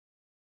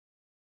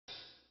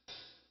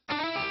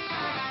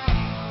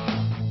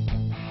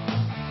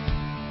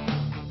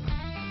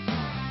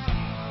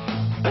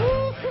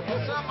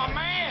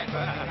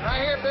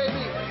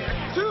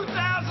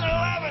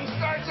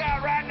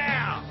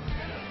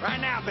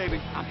baby.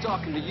 I'm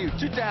talking to you.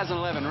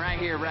 2011, right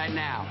here, right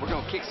now. We're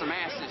gonna kick some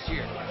ass this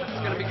year.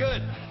 It's gonna be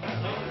good.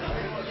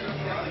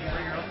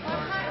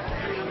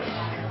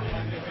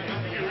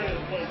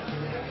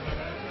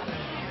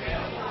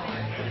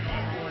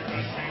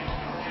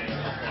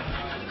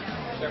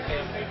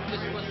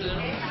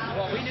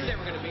 Well, we knew they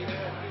were gonna be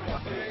there.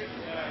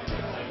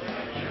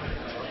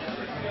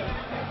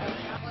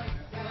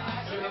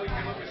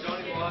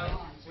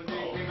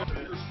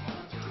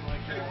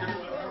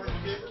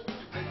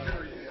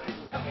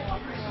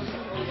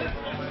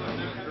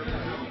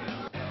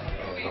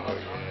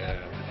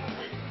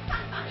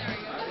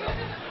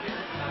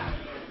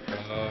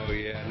 Oh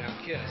yeah, now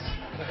kiss.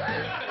 All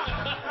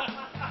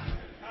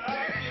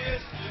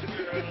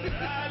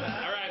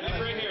right, look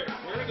right here.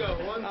 Here we go.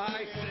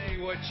 I say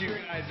what you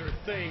guys are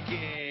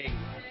thinking.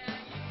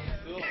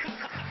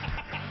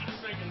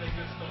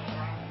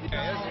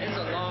 It's a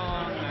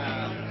long.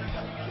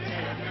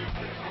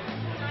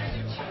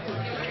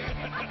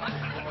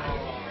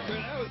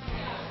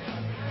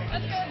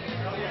 That's good.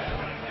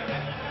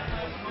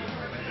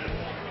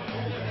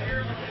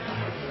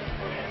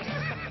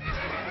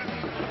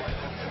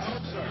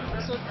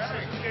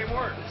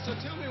 So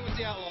tell me what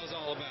the Outlaw is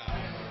all about.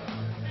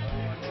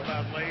 It's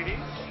about ladies.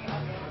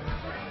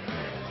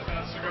 It's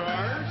about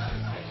cigars.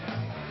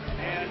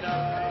 And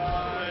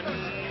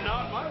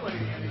not my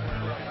lady anywhere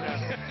right now.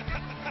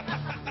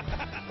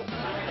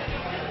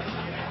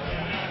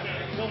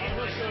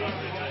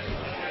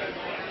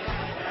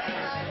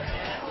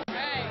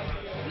 Right.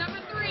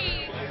 Number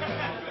 3.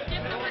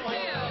 Gift number 2.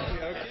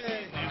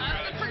 Okay.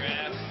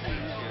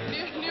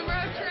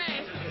 Numero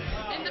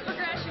 3 in the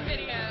progression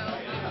video.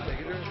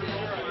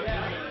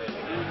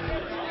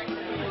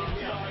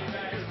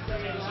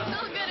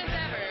 Still good as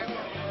ever.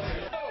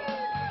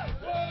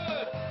 1,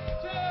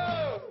 2,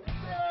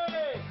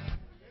 3.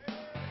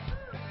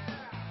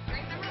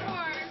 Drink number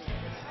 4.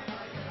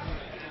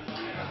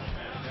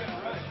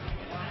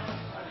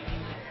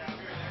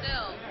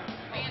 Still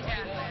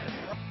fantastic.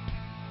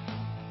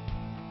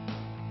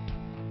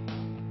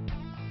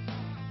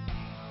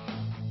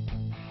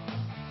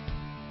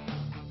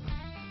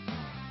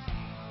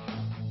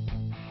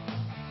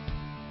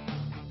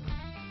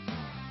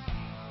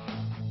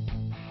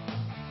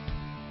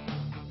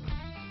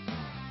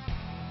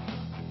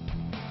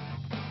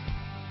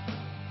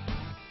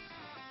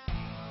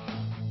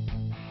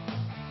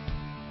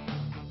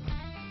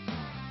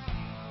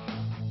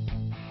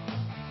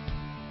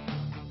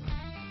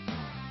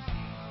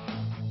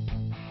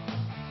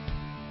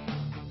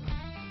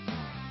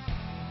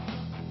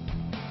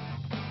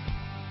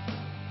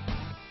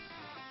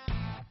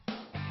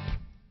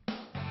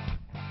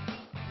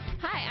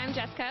 Hi, I'm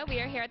Jessica. We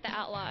are here at the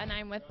Outlaw, and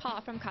I'm with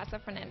Paul from Casa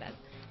Fernandez.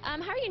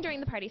 How are you enjoying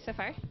the party so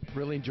far?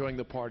 Really enjoying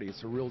the party.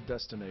 It's a real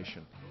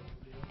destination.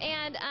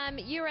 And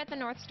you were at the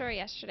North Store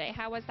yesterday.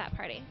 How was that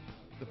party?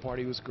 The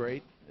party was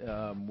great.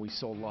 We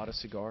sold a lot of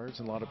cigars,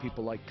 and a lot of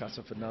people like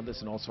Casa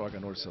Fernandez and also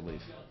Aganor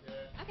Salif.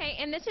 Okay,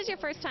 and this is your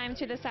first time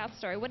to the South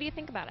Store. What do you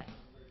think about it?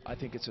 I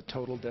think it's a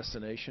total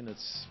destination.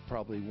 It's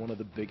probably one of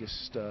the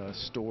biggest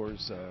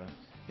stores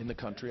in the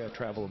country. I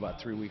travel about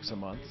 3 weeks a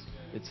month.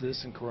 It's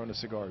this and Corona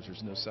cigars.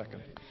 There's no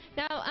second.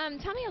 Now,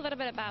 tell me a little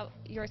bit about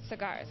your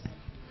cigars.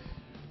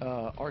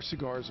 Our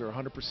cigars are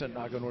 100%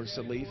 Aganor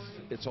Salif.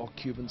 It's all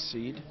Cuban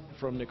seed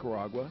from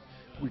Nicaragua.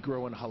 We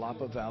grow in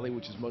Jalapa Valley,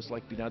 which is most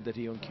like Pinar del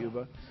Rio in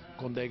Cuba,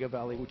 Condega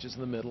Valley, which is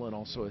in the middle, and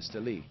also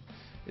Esteli.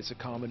 It's a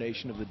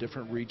combination of the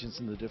different regions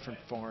and the different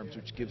farms,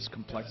 which gives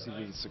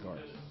complexity to the cigar.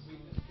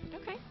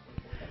 Okay.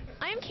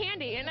 I'm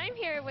Candy, and I'm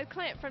here with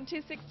Clint from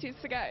 262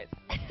 Cigars.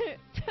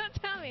 So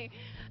tell me,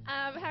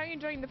 how are you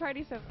enjoying the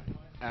party so far?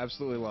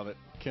 Absolutely love it.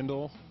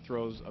 Kendall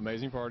throws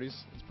amazing parties.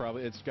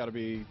 It's got to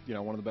be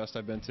one of the best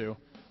I've been to.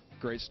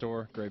 Great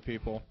store, great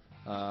people.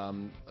 A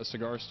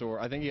cigar store.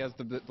 I think he has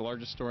the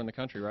largest store in the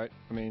country, right?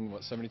 I mean,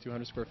 what,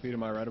 7,200 square feet?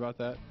 Am I right about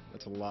that?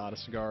 That's a lot of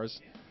cigars,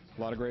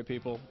 a lot of great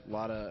people, a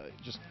lot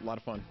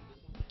of fun.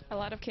 A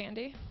lot of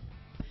candy.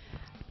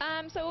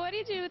 So what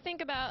did you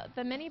think about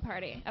the mini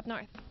party up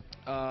north?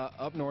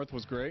 Up north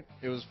was great.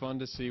 It was fun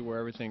to see where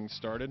everything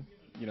started.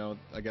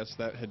 I guess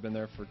that had been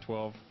there for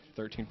 12,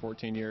 13,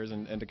 14 years,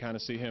 and to kind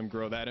of see him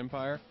grow that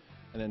empire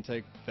and then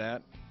take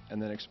that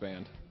and then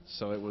expand.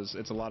 So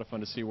it's a lot of fun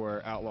to see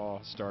where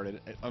Outlaw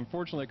started.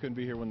 Unfortunately, I couldn't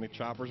be here when the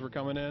choppers were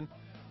coming in,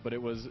 but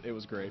it was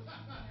great.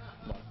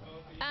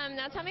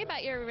 Now tell me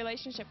about your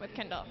relationship with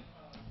Kendall.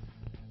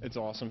 It's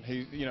awesome.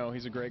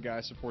 He's a great guy.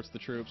 Supports the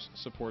troops,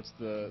 supports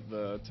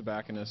the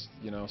tobacconists,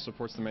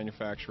 supports the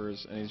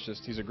manufacturers, and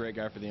he's a great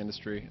guy for the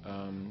industry.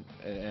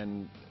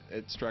 And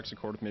it strikes a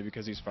chord with me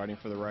because he's fighting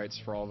for the rights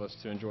for all of us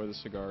to enjoy the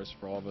cigars,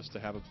 for all of us to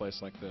have a place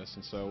like this.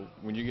 And so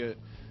when you get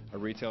a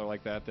retailer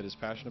like that is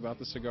passionate about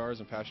the cigars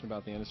and passionate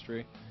about the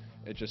industry,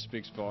 it just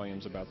speaks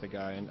volumes about the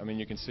guy. And I mean,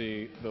 you can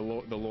see the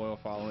loyal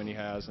following he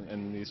has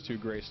and these two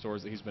great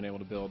stores that he's been able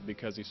to build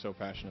because he's so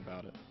passionate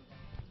about it.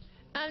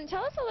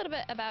 Tell us a little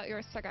bit about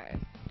your cigars.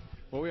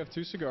 Well, we have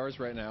two cigars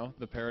right now,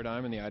 the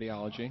Paradigm and the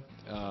Ideology.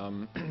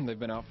 They've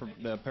been out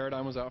the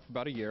Paradigm was out for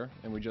about a year,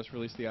 and we just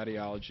released the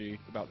Ideology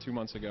about 2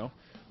 months ago.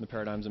 The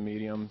Paradigm's a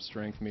medium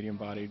strength, medium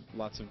bodied,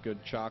 lots of good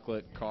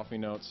chocolate, coffee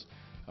notes,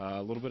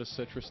 a little bit of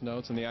citrus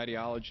notes, and the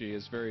Ideology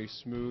is very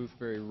smooth,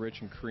 very rich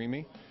and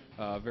creamy,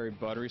 very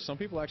buttery. Some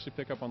people actually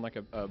pick up on like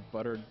a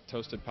buttered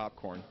toasted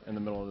popcorn in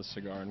the middle of the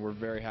cigar, and we're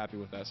very happy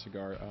with that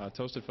cigar.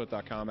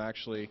 Toastedfoot.com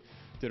actually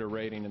did a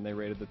rating, and they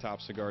rated the top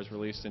cigars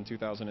released in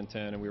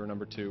 2010, and we were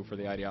number 2 for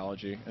the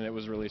Ideology, and it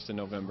was released in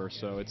November,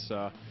 so it's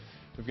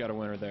we've got a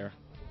winner there.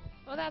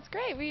 Well, that's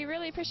great. We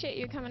really appreciate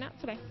you coming out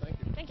today. Thank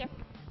you. Thank you.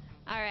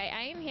 All right,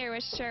 I am here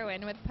with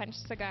Sherwin with Punch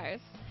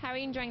Cigars. How are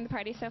you enjoying the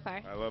party so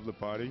far? I love the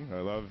party. I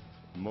love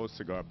most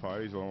cigar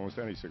parties, almost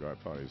any cigar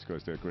parties,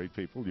 because they're great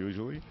people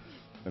usually,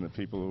 and the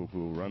people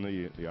who run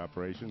the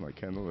operation, like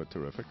Kendall, are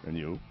terrific, and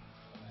you.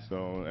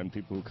 So, and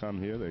people who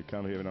come here, they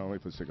come here not only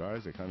for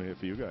cigars, they come here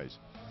for you guys.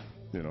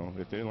 You know,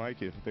 if they didn't like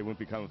you, they wouldn't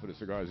be coming for the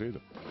cigars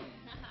either.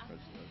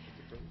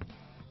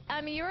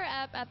 You were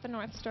up at the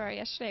North Store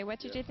yesterday. What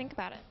did you think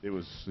about it? It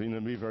was seen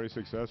to be very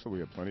successful. We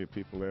had plenty of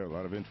people there, a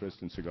lot of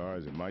interest in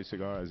cigars, and my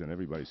cigars, and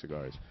everybody's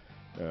cigars.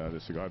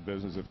 The cigar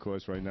business, of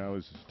course, right now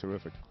is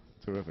terrific.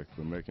 Terrific.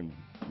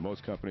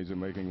 Most companies are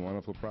making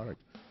wonderful product.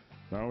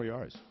 Not only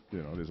ours.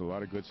 You know, there's a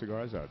lot of good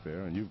cigars out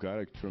there, and you've got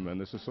a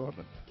tremendous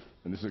assortment.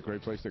 And this is a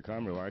great place to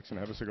come, relax, and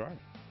have a cigar.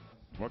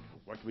 What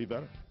could be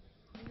better?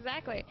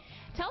 Exactly.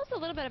 Tell us a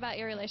little bit about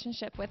your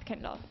relationship with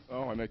Kendall.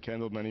 Oh, I met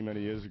Kendall many,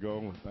 many years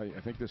ago. I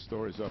think this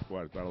store is up,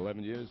 what, about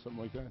 11 years,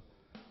 something like that?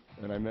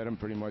 And I met him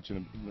pretty much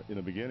in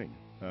the beginning.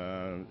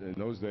 In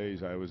those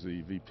days, I was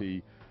the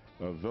VP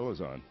of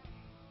Villazon.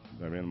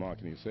 I ran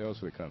marketing and sales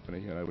for the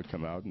company, and I would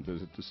come out and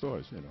visit the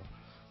stores, you know,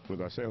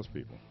 with our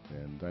salespeople.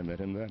 And I met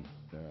him then.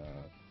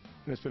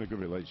 And it's been a good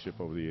relationship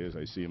over the years.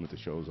 I see him at the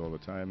shows all the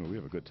time, and we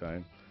have a good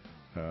time.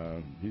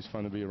 He's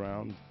fun to be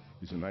around.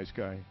 He's a nice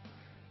guy.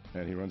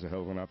 And he runs a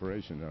hell of an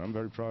operation. And I'm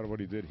very proud of what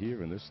he did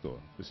here in this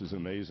store. This is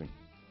amazing.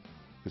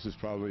 This is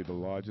probably the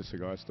largest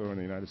cigar store in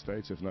the United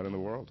States, if not in the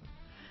world.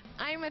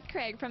 I'm with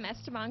Craig from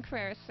Esteban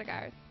Carreras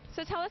Cigars.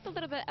 So tell us a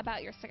little bit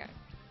about your cigar.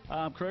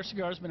 Carreras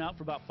Cigars has been out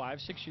for about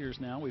 5-6 years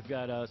now. We've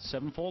got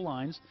 7 full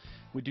lines.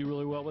 We do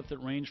really well with it,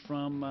 range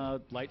from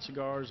light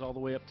cigars all the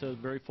way up to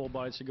very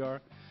full-bodied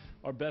cigar.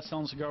 Our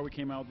best-selling cigar we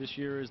came out this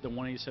year is the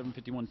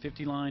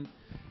 187-5150 line.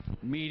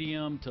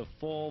 Medium to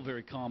full,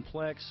 very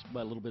complex,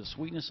 but a little bit of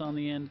sweetness on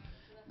the end.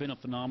 Been a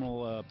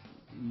phenomenal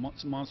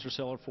monster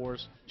seller for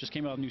us. Just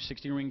came out with a new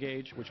 60-ring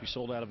gauge, which we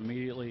sold out of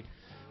immediately.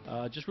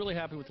 Just really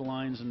happy with the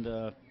lines, and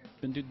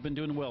been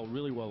doing well,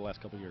 really well the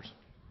last couple of years.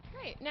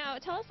 Great. Now,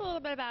 tell us a little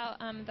bit about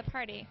the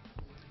party.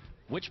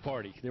 Which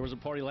party? There was a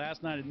party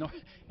last night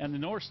at the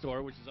North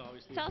Store, which is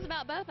obviously... Tell us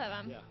about both of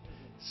them. Yeah.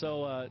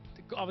 So,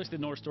 obviously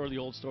the North Store, the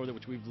old store,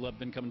 which we've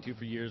been coming to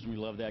for years, and we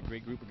love that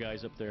great group of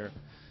guys up there.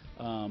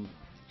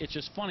 It's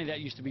just funny,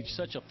 that used to be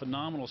such a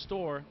phenomenal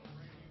store,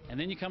 and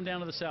then you come down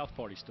to the South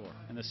Party store,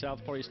 and the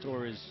South Party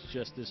store is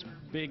just this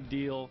big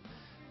deal.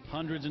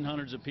 Hundreds and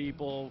hundreds of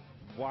people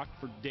walk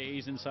for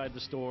days inside the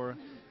store.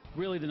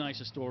 Really the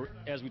nicest store,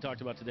 as we talked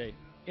about today,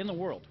 in the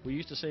world. We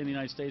used to say in the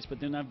United States, but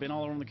then I've been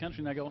all around the country,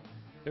 and I go,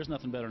 there's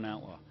nothing better than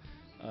Outlaw.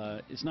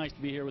 It's nice to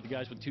be here with the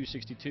guys with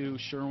 262.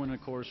 Sherwin,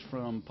 of course,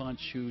 from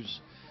Punch, who's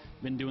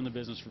been doing the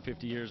business for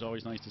 50 years.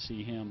 Always nice to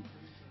see him.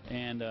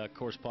 And, of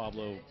course,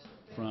 Pablo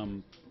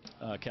from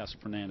Casa,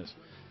 Fernandez.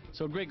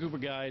 So a great group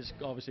of guys,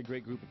 obviously a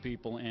great group of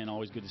people, and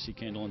always good to see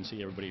Kendall and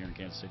see everybody here in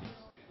Kansas City.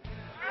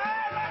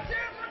 Let's hear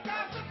it for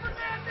Casa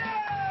Fernandez!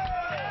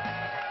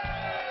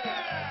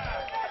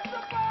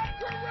 Esteban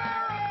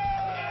Carreras!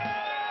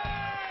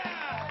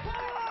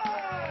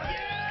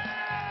 Yeah!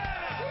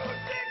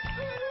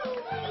 262!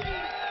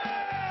 Yeah!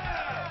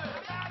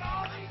 Got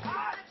all these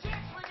hot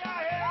chicks we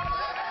got here!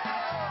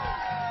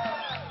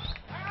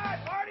 All right,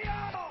 party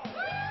on!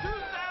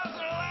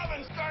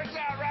 2011 starts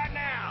out right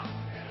now.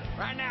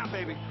 Right now,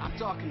 baby. I'm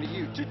talking to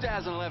you.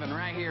 2011,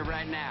 right here,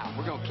 right now.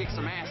 We're going to kick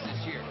some ass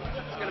this year.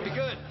 It's going to be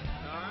good.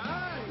 All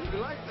right, we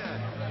like that.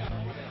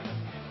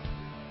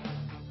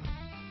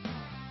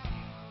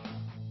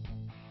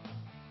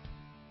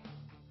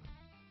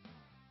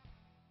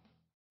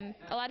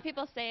 A lot of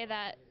people say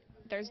that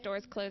there's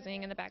doors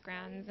closing in the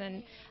backgrounds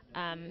and,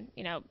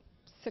 you know,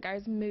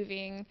 cigars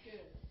moving.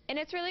 And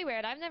it's really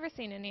weird. I've never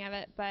seen any of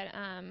it, but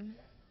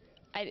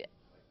I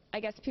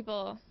guess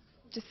people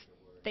just,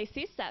 they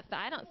see stuff, but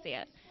I don't see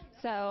it.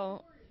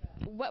 So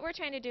what we're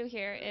trying to do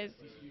here is...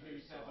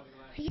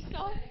 You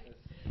saw?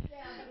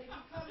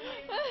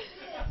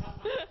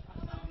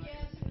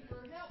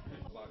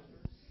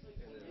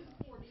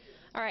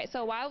 All right,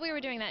 so while we were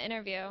doing that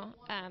interview,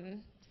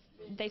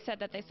 they said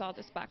that they saw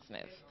this box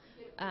move.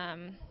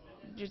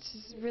 Which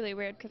is really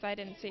weird because I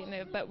didn't see it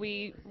move, but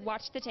we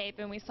watched the tape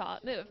and we saw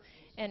it move.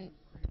 And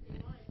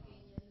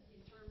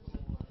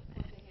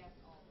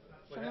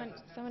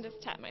someone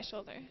just tapped my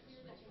shoulder.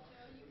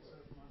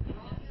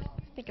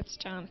 I think it's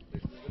John.